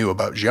what I knew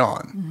about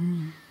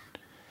Jian.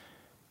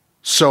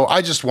 So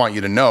I just want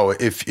you to know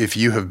if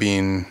you have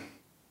been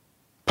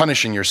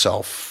punishing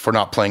yourself for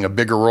not playing a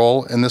bigger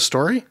role in this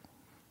story,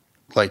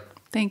 like.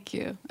 Thank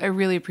you. I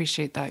really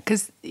appreciate that,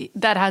 because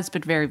that has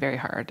been very, very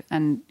hard.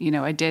 And, you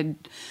know, I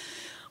did,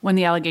 when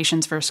the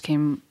allegations first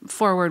came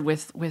forward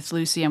with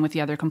Lucy and with the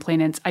other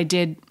complainants, I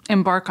did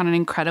embark on an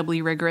incredibly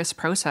rigorous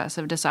process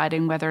of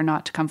deciding whether or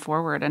not to come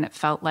forward. And it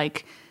felt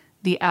like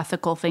the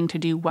ethical thing to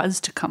do was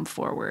to come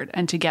forward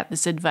and to get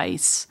this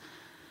advice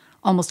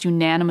almost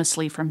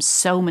unanimously from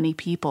so many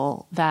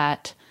people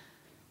that,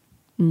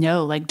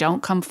 no, like,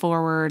 don't come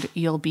forward.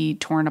 You'll be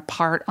torn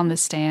apart on the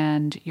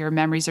stand. Your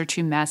memories are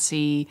too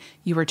messy.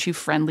 You were too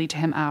friendly to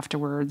him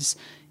afterwards.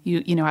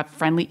 You know, have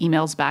friendly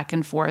emails back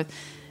and forth.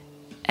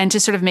 And to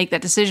sort of make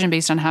that decision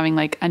based on having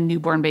like a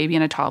newborn baby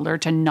and a toddler,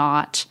 to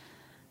not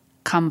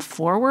come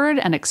forward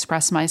and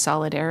express my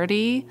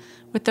solidarity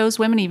with those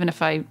women, even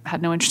if I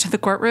had no interest in the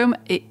courtroom,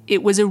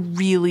 it was a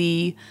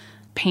really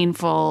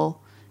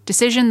painful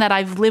decision that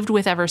I've lived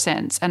with ever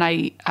since. And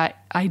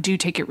I do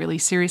take it really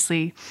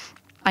seriously.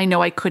 I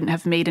know I couldn't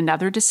have made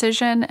another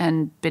decision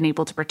and been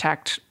able to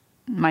protect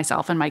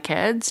myself and my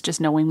kids, just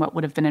knowing what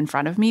would have been in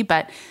front of me,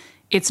 but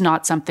it's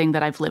not something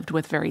that I've lived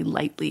with very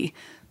lightly.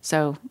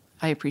 So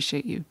I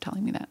appreciate you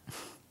telling me that.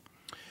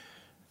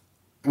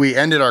 We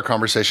ended our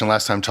conversation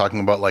last time talking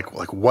about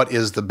like what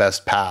is the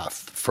best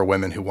path for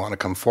women who want to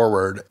come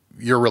forward.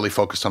 You're really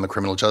focused on the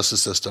criminal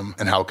justice system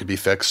and how it could be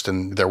fixed.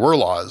 And there were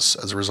laws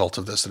as a result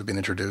of this that have been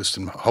introduced,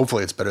 and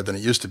hopefully it's better than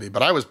it used to be.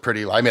 But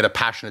I made a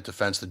passionate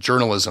defense that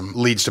journalism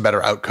leads to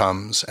better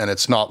outcomes. And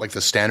it's not like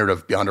the standard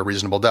of beyond a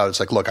reasonable doubt. It's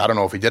like, look, I don't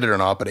know if he did it or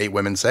not, but 8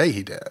 women say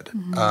he did.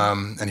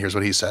 And here's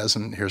what he says,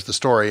 and here's the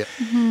story.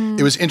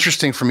 It was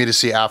interesting for me to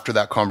see after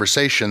that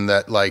conversation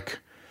that like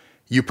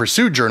you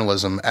pursued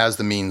journalism as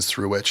the means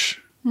through which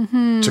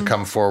to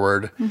come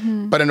forward,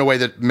 but in a way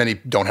that many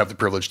don't have the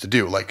privilege to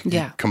do, like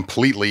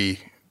completely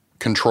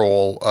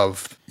control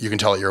of, you can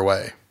tell it your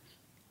way.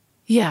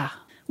 Yeah.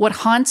 What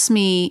haunts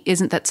me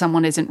isn't that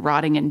someone isn't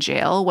rotting in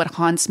jail. What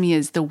haunts me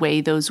is the way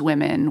those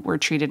women were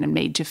treated and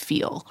made to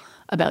feel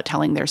about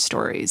telling their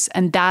stories.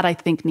 And that, I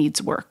think,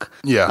 needs work.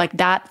 Yeah. Like,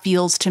 that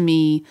feels to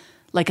me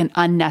like an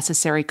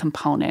unnecessary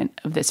component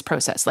of this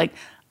process. Like,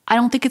 I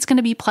don't think it's going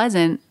to be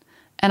pleasant.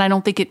 And I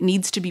don't think it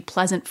needs to be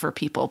pleasant for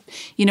people.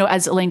 You know,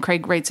 as Elaine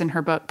Craig writes in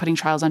her book, Putting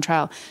Trials on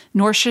Trial,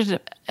 nor should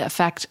it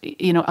affect,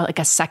 you know, like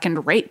a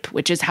second rape,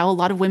 which is how a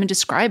lot of women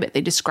describe it.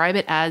 They describe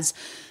it as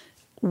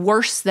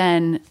worse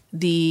than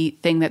the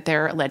thing that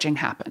they're alleging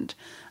happened,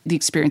 the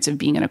experience of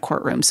being in a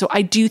courtroom. So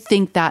I do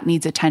think that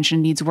needs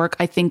attention, needs work.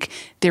 I think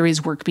there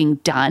is work being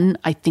done.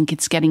 I think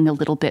it's getting a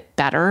little bit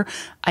better.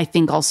 I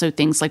think also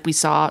things like we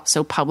saw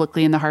so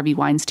publicly in the Harvey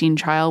Weinstein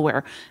trial,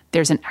 where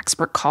there's an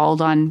expert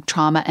called on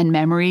trauma and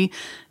memory.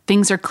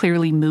 Things are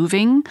clearly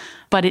moving,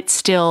 but it's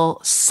still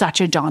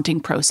such a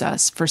daunting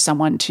process for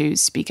someone to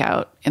speak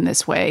out in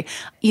this way.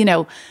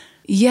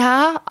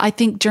 Yeah, I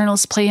think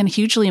journalists play a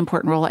hugely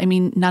important role. I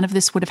mean, none of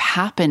this would have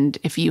happened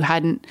if you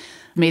hadn't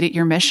made it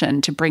your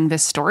mission to bring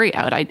this story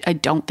out. I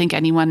don't think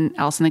anyone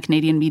else in the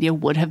Canadian media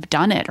would have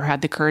done it or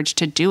had the courage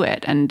to do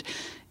it. And,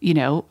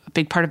 a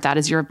big part of that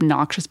is your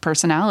obnoxious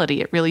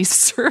personality. It really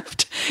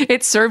served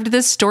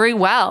this story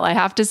well, I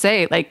have to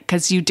say,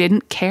 because you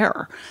didn't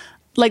care.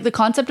 The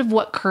concept of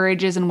what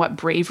courage is and what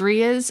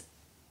bravery is,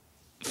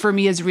 for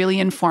me, is really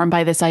informed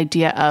by this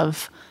idea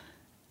of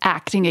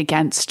acting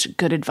against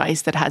good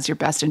advice that has your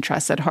best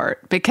interests at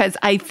heart. Because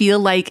I feel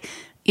like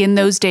in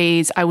those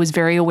days, I was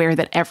very aware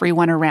that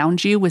everyone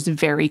around you was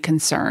very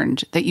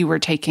concerned that you were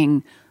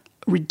taking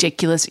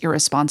ridiculous,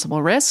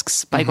 irresponsible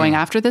risks by going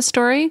after this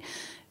story,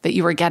 that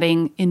you were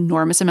getting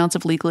enormous amounts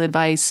of legal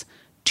advice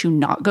to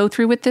not go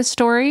through with this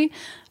story.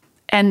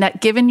 And that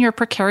given your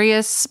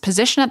precarious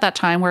position at that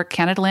time where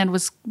Canadaland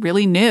was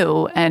really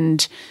new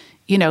and,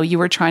 you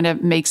were trying to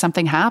make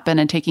something happen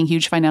and taking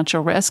huge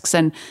financial risks,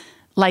 and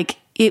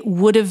it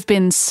would have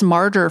been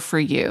smarter for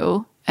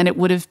you, and it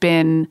would have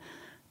been,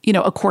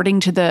 according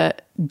to the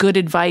good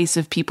advice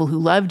of people who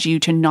loved you,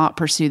 to not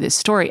pursue this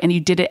story. And you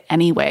did it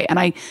anyway. And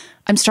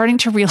I'm starting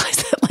to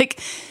realize that,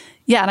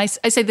 and I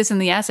say this in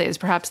the essay, is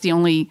perhaps the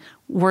only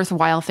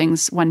worthwhile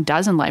things one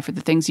does in life are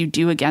the things you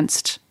do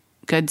against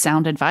good,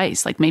 sound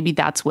advice. Maybe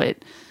that's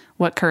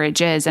what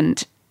courage is.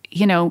 And,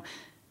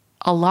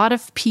 a lot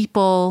of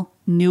people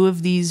knew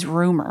of these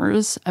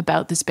rumors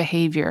about this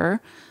behavior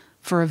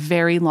for a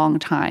very long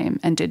time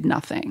and did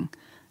nothing.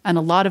 And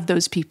a lot of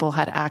those people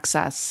had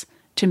access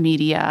to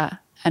media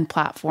and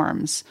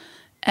platforms.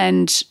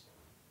 And,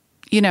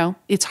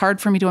 it's hard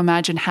for me to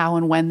imagine how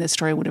and when this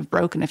story would have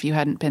broken if you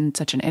hadn't been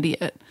such an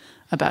idiot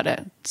about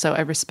it. So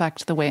I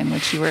respect the way in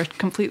which you were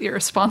completely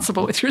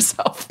irresponsible with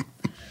yourself.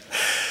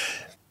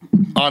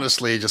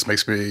 Honestly, it just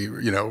makes me,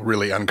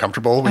 really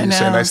uncomfortable when you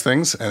say nice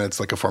things, and it's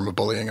like a form of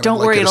bullying. Don't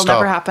worry, it'll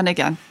never happen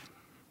again.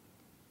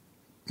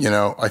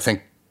 I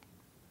think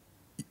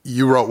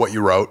you wrote what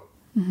you wrote,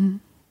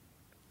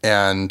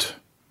 and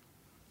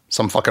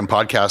some fucking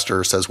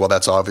podcaster says, well,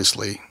 that's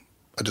obviously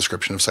a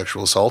description of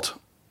sexual assault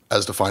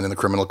as defined in the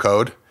criminal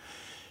code,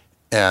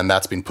 and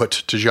that's been put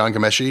to Jian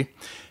Ghomeshi,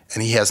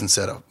 and he hasn't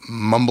said a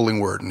mumbling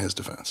word in his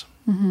defense.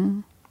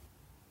 And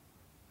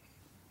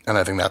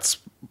I think that's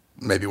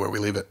maybe where we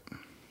leave it.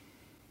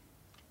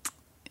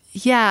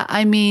 Yeah,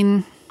 I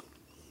mean,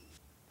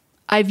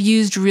 I've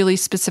used really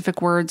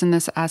specific words in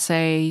this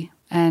essay,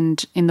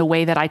 and in the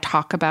way that I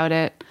talk about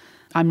it,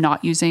 I'm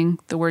not using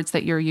the words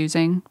that you're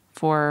using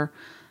for,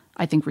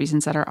 I think,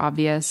 reasons that are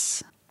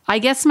obvious. I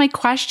guess my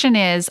question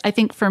is, I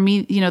think for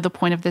me, the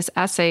point of this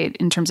essay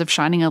in terms of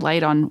shining a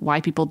light on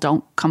why people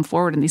don't come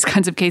forward in these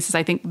kinds of cases,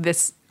 I think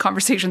this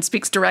conversation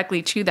speaks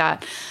directly to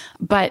that.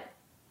 But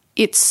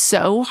it's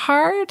so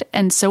hard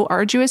and so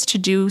arduous to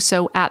do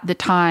so at the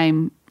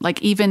time,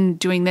 even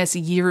doing this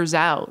years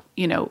out,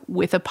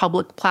 with a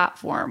public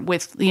platform,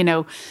 with,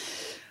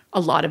 a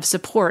lot of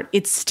support.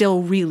 It's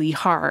still really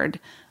hard.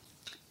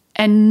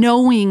 And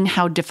knowing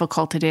how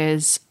difficult it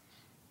is,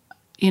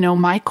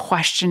 my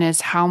question is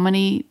how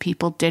many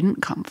people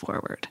didn't come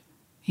forward?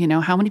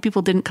 How many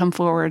people didn't come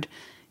forward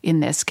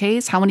in this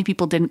case? How many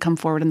people didn't come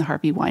forward in the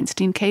Harvey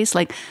Weinstein case?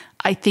 I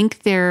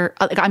think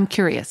I'm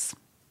curious.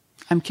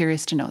 I'm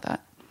curious to know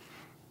that.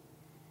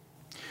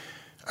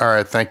 All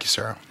right. Thank you,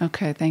 Sarah.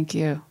 Okay. Thank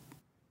you.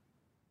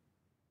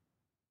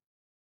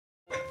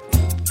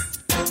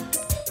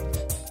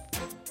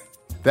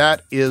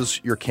 That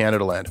is your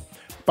Canadaland.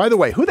 By the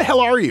way, who the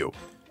hell are you?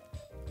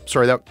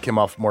 Sorry, that came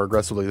off more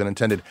aggressively than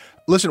intended.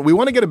 Listen, we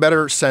want to get a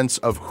better sense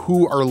of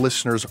who our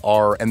listeners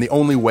are, and the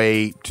only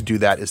way to do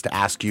that is to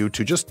ask you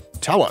to just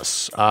tell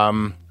us.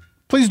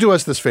 Please do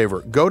us this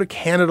favor. Go to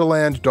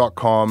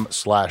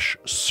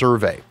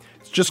canadaland.com/survey.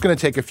 It's just going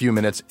to take a few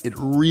minutes. It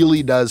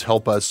really does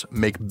help us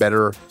make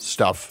better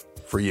stuff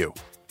for you.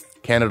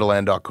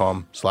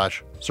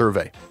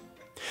 canadaland.com/survey.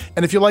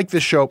 And if you like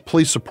this show,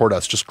 please support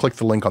us. Just click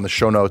the link on the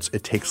show notes.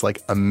 It takes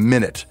like a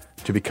minute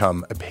to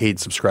become a paid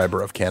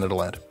subscriber of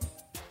Canadaland.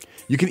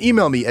 You can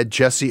email me at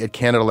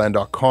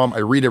jesse@canadaland.com. I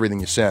read everything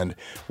you send.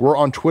 We're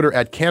on Twitter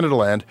at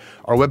Canadaland.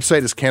 Our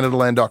website is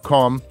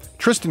canadaland.com.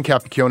 Tristan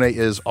Capicchione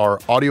is our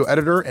audio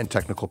editor and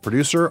technical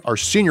producer. Our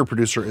senior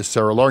producer is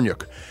Sarah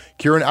Larniuk.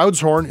 Kieran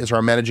Oudshorn is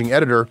our managing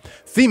editor.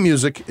 Theme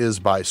music is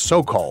by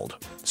So Called.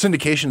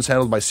 Syndication is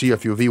handled by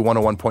CFUV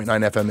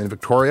 101.9 FM in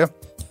Victoria.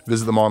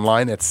 Visit them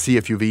online at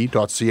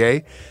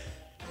cfuv.ca.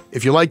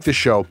 If you like this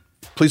show,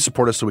 please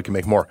support us so we can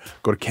make more.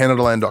 Go to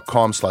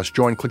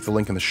canadaland.com/join, click the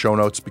link in the show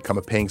notes, become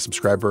a paying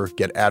subscriber,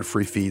 get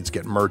ad-free feeds,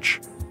 get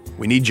merch.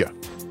 We need you.